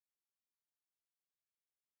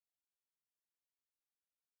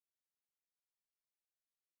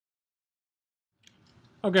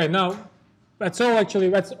Okay, now that's all. Actually,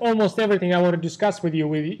 that's almost everything I want to discuss with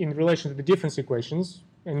you in relation to the difference equations.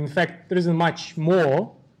 And in fact, there isn't much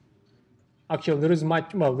more. Actually, there is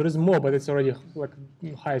much. Well, there is more, but it's already like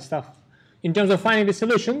high stuff. In terms of finding the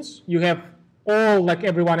solutions, you have all like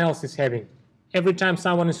everyone else is having. Every time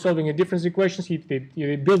someone is solving a difference equation,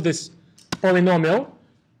 they build this polynomial,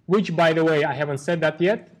 which, by the way, I haven't said that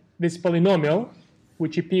yet. This polynomial,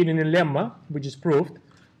 which appeared in a lemma, which is proved,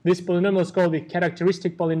 this polynomial is called the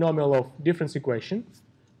characteristic polynomial of difference equation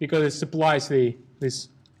because it supplies the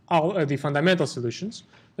fundamental solutions.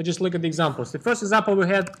 Let's just look at the examples. The first example we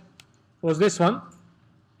had was this one,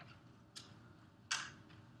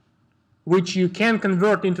 which you can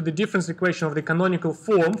convert into the difference equation of the canonical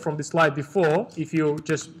form from the slide before if you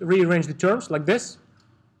just rearrange the terms like this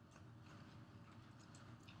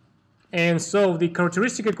and solve the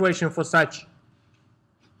characteristic equation for such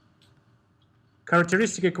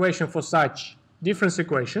difference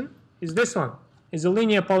equation is this one, is a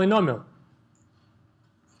linear polynomial.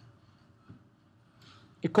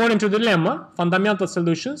 According to the lemma, fundamental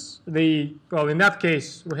solutions, well, in that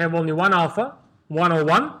case, we have only one alpha,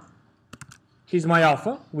 101. Here's my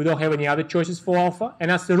alpha. We don't have any other choices for alpha.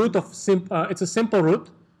 And that's the root of, it's a simple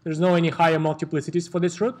root. There's no any higher multiplicities for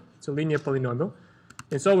this root. It's a linear polynomial.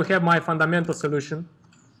 And so we have my fundamental solution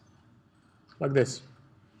like this.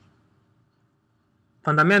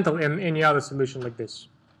 Fundamental and any other solution like this.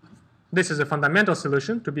 This is a fundamental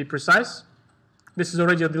solution, to be precise. This is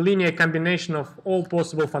already the linear combination of all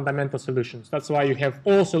possible fundamental solutions. That's why you have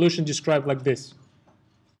all solutions described like this.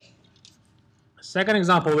 Second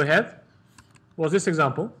example we had was this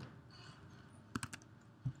example.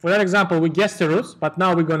 For that example, we guessed the roots, but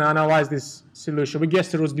now we're going to analyze this solution. We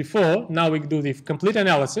guessed the roots before. Now we do the complete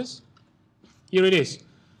analysis. Here it is.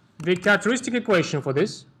 The characteristic equation for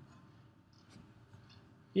this.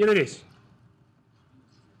 Here it is.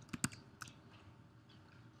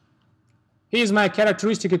 Here's my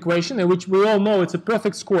characteristic equation, in which we all know it's a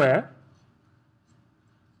perfect square,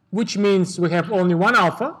 which means we have only one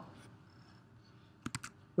alpha.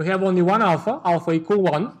 We have only one alpha, alpha equal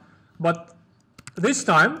 1, but this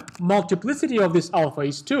time, multiplicity of this alpha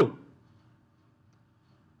is 2.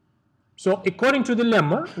 So according to the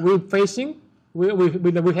lemma,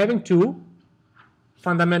 we're having two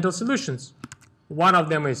fundamental solutions. One of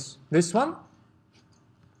them is this one,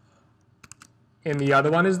 and the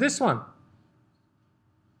other one is this one.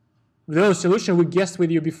 Those solutions we guessed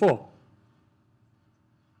with you before.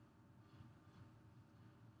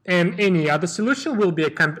 And any other solution will be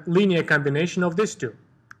a linear combination of these two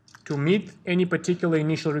to meet any particular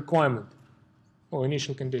initial requirement or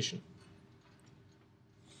initial condition.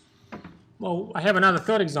 Well, I have another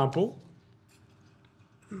third example.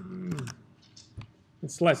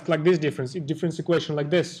 It's like this difference equation like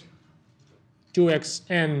this.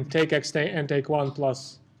 2xn take xn take 1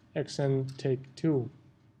 plus xn take 2.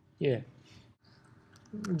 Yeah.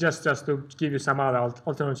 Just to give you some other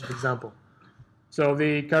alternative example. So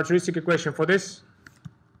the characteristic equation for this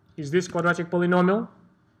is this quadratic polynomial.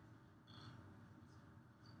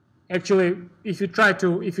 Actually, if you try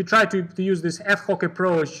to use this ad hoc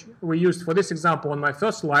approach we used for this example on my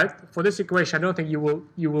first slide, for this equation, I don't think you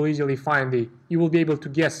will easily find you will be able to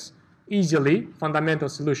guess easily fundamental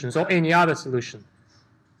solutions or any other solution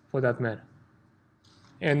for that matter.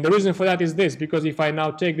 And the reason for that is this, because if I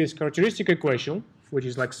now take this characteristic equation, which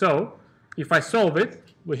is like so, if I solve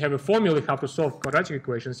it, we have a formula how to solve quadratic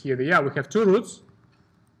equations. Here we have two roots.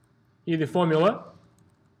 Here the formula.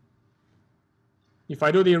 If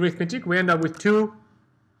I do the arithmetic, we end up with two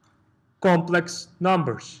complex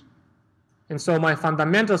numbers. And so my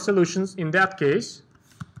fundamental solutions in that case,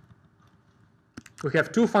 we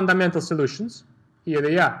have two fundamental solutions. Here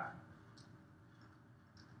they are.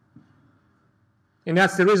 And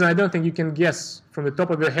that's the reason I don't think you can guess from the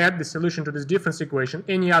top of your head the solution to this difference equation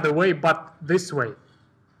any other way but this way.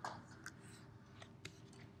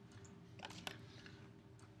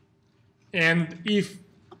 And if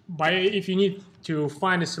you need to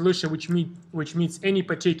find a solution which meets any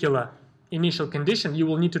particular initial condition, you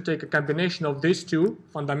will need to take a combination of these two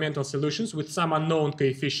fundamental solutions with some unknown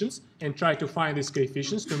coefficients and try to find these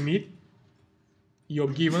coefficients to meet your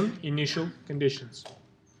given initial conditions.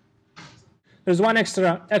 There's one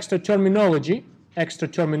extra terminology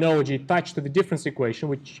attached to the difference equation,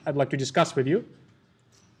 which I'd like to discuss with you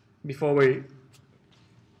before we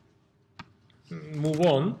move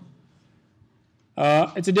on.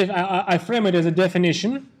 I frame it as a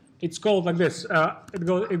definition. It's called like this.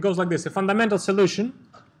 It goes like this: a fundamental solution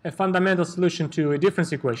to a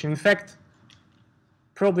difference equation. In fact,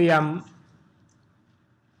 probably okay.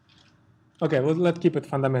 Let's keep it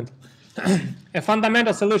fundamental. a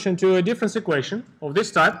fundamental solution to a difference equation of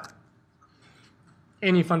this type.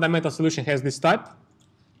 Any fundamental solution has this type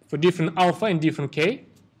for different alpha and different k,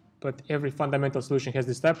 but every fundamental solution has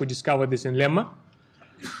this type. We discovered this in lemma.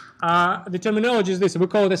 The terminology is this. We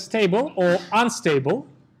call it a stable or unstable,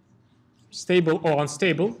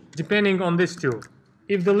 depending on these two.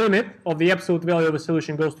 If the limit of the absolute value of a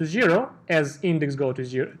solution goes to 0 as index go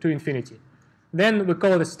to infinity, then we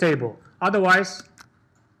call it a stable. Otherwise,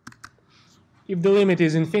 if the limit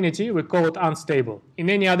is infinity, we call it unstable. In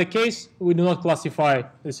any other case, we do not classify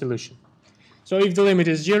the solution. So if the limit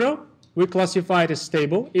is 0, we classify it as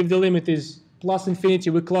stable. If the limit is plus infinity,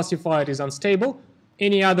 we classify it as unstable.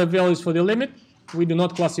 Any other values for the limit, we do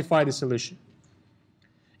not classify the solution.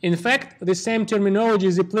 In fact, the same terminology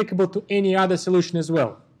is applicable to any other solution as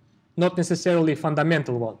well, not necessarily a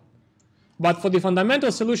fundamental one. But for the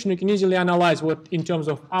fundamental solution, you can easily analyze what in terms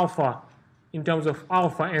of alpha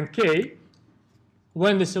and k,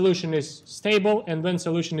 when the solution is stable and when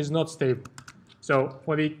solution is not stable. So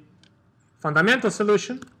for the fundamental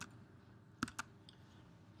solution,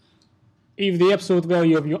 if the absolute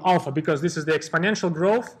value of your alpha, because this is the exponential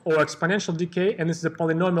growth or exponential decay, and this is a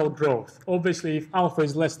polynomial growth. Obviously, if alpha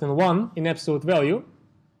is less than 1 in absolute value,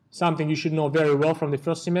 something you should know very well from the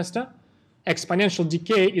first semester, exponential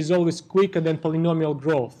decay is always quicker than polynomial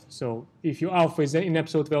growth. So if your alpha is in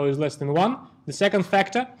absolute value is less than 1, the second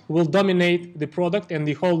factor will dominate the product and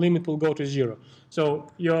the whole limit will go to 0. So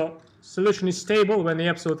your solution is stable when the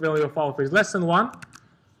absolute value of alpha is less than 1.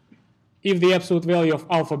 If the absolute value of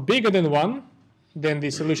alpha bigger than 1, then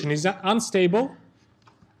the solution is unstable.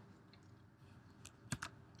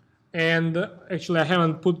 And actually, I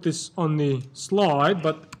haven't put this on the slide,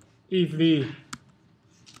 but if the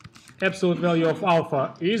absolute value of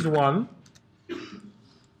alpha is 1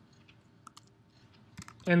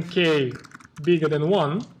 and k bigger than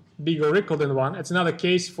 1, bigger or equal than 1, it's another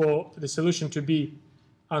case for the solution to be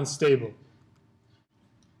unstable.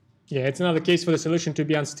 Yeah, it's another case for the solution to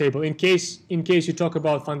be unstable. In case you talk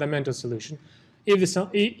about fundamental solution, if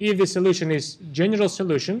the solution is general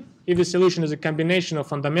solution, if the solution is a combination of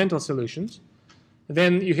fundamental solutions,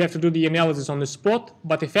 then you have to do the analysis on the spot.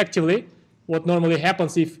 But effectively, what normally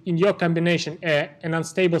happens if in your combination an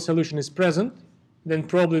unstable solution is present, then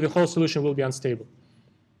probably the whole solution will be unstable.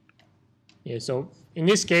 Yeah. So in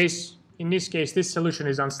this case, this solution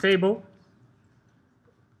is unstable.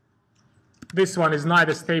 This one is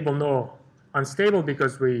neither stable nor unstable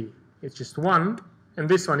because it's just 1, and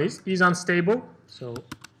this one is unstable. So,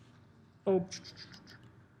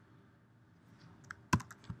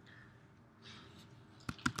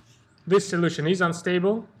 this solution is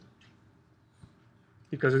unstable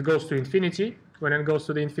because it goes to infinity. When it goes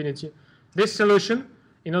to the infinity, this solution,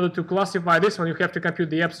 in order to classify this one, you have to compute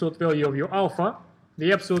the absolute value of your alpha.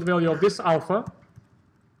 The absolute value of this alpha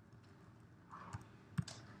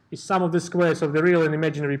is sum of the squares of the real and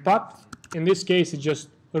imaginary part. In this case, it's just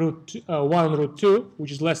 1 root 2,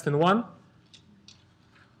 which is less than 1.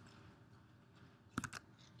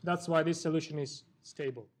 That's why this solution is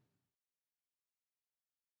stable.